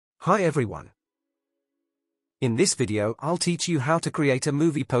Hi everyone. In this video, I'll teach you how to create a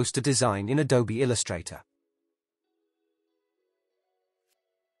movie poster design in Adobe Illustrator.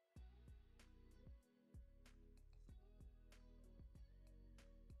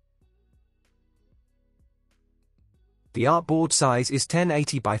 The artboard size is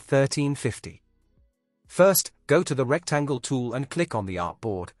 1080 by 1350. First, go to the rectangle tool and click on the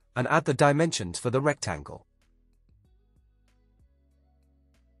artboard, and add the dimensions for the rectangle.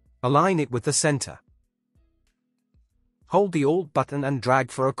 Align it with the center. Hold the Alt button and drag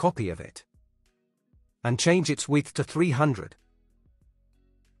for a copy of it. And change its width to 300.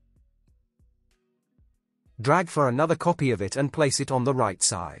 Drag for another copy of it and place it on the right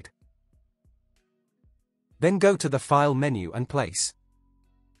side. Then go to the File menu and Place.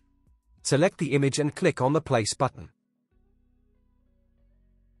 Select the image and click on the Place button.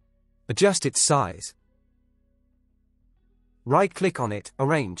 Adjust its size. Right-click on it,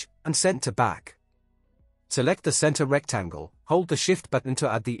 Arrange, and Send to Back. Select the center rectangle, hold the Shift button to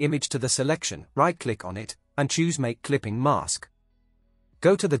add the image to the selection, right-click on it, and choose Make Clipping Mask.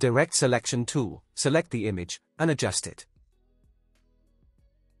 Go to the Direct Selection tool, select the image, and adjust it.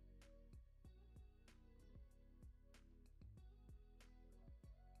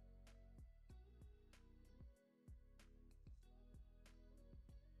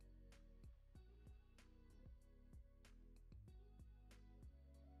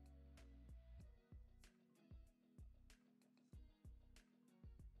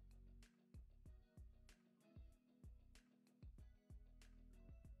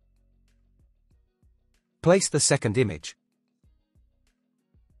 Place the second image.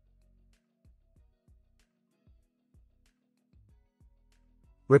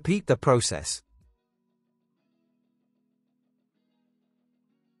 Repeat the process.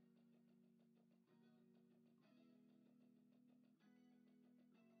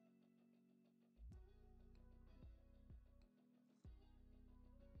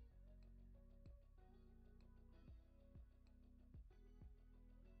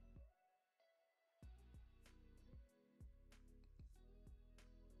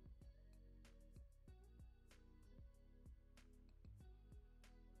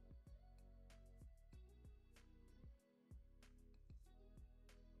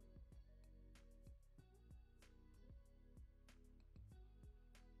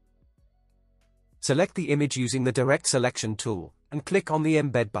 Select the image using the Direct Selection tool, and click on the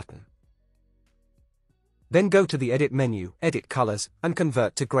Embed button. Then go to the Edit menu, Edit Colors, and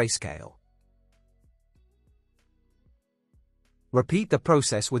convert to Grayscale. Repeat the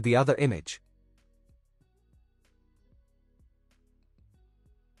process with the other image.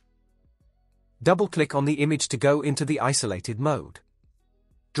 Double-click on the image to go into the isolated mode.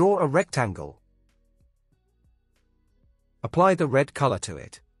 Draw a rectangle. Apply the red color to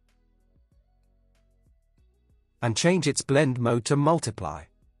it. And change its blend mode to multiply.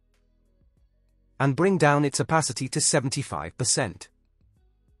 And bring down its opacity to 75%.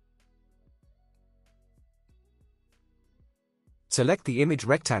 Select the image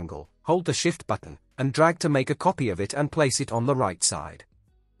rectangle, hold the Shift button, and drag to make a copy of it and place it on the right side.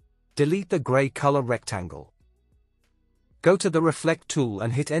 Delete the gray color rectangle. Go to the Reflect tool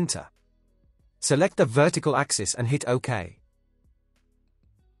and hit Enter. Select the vertical axis and hit OK.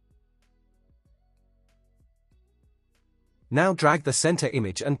 Now drag the center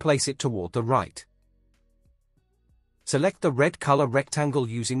image and place it toward the right. Select the red color rectangle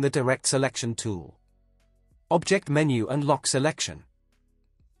using the Direct Selection tool. Object menu and lock selection.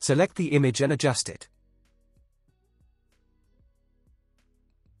 Select the image and adjust it.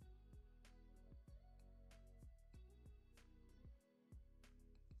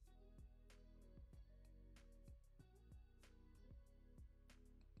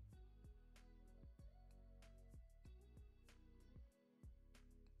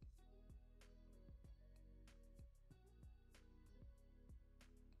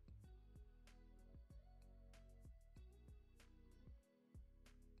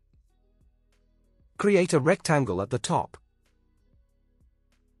 Create a rectangle at the top.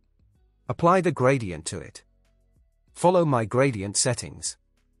 Apply the gradient to it. Follow my gradient settings.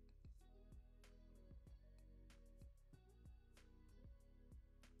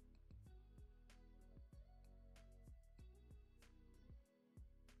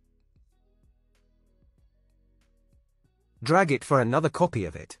 Drag it for another copy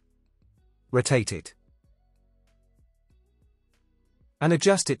of it. Rotate it. And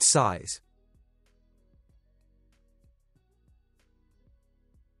adjust its size.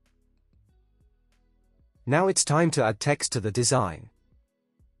 Now it's time to add text to the design.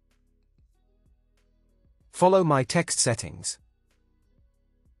 Follow my text settings.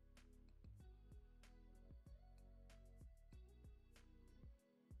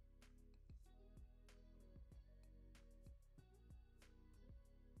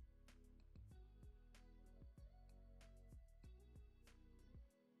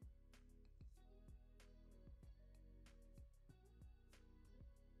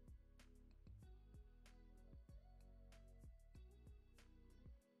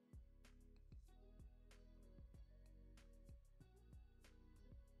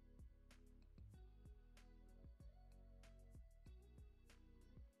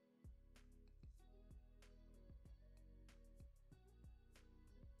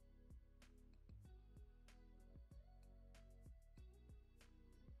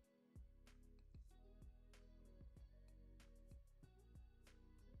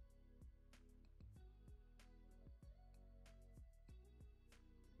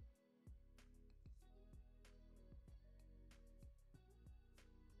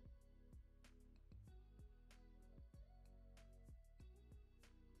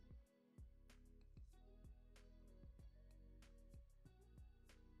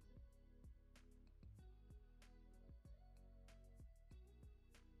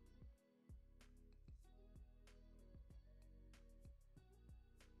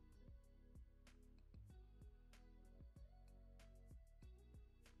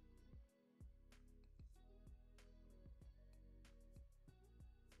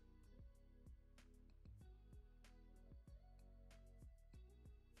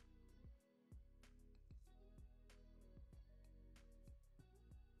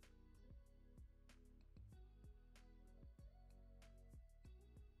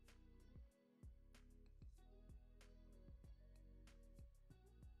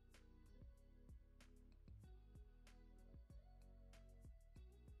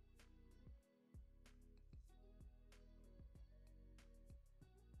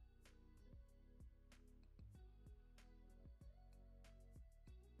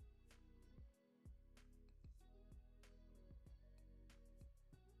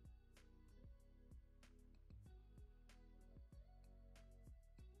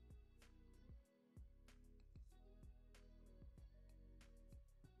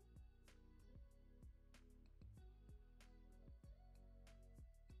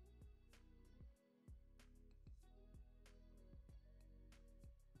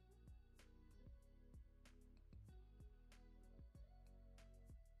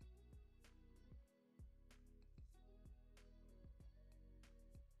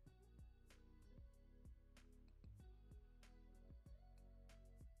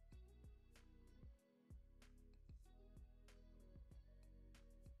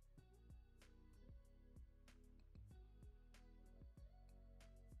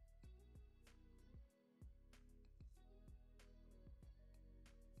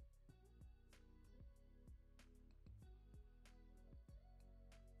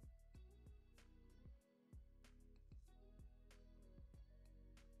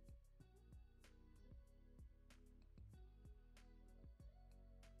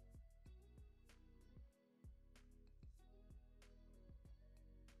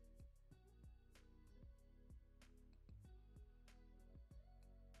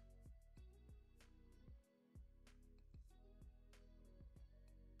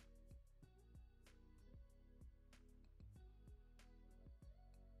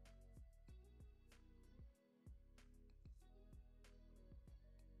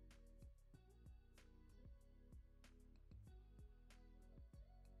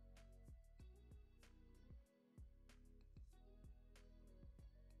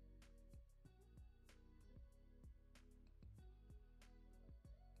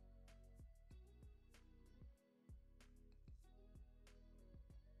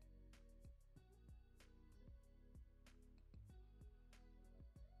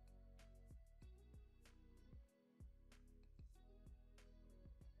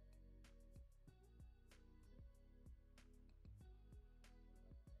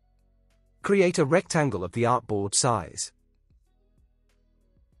 Create a rectangle of the artboard size.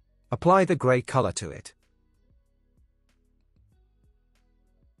 Apply the gray color to it.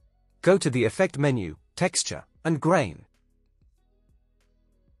 Go to the Effect menu, Texture, and Grain.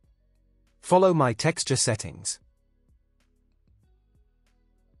 Follow my texture settings.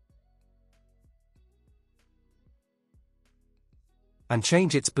 And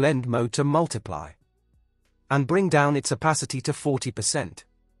change its blend mode to multiply. And bring down its opacity to 40%.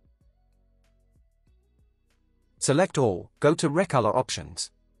 Select all, go to Recolor options.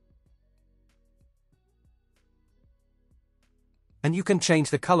 And you can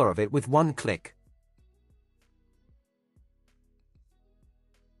change the color of it with one click.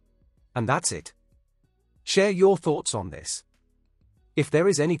 And that's it. Share your thoughts on this. If there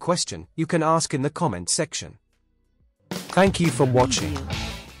is any question, you can ask in the comment section. Thank you for watching.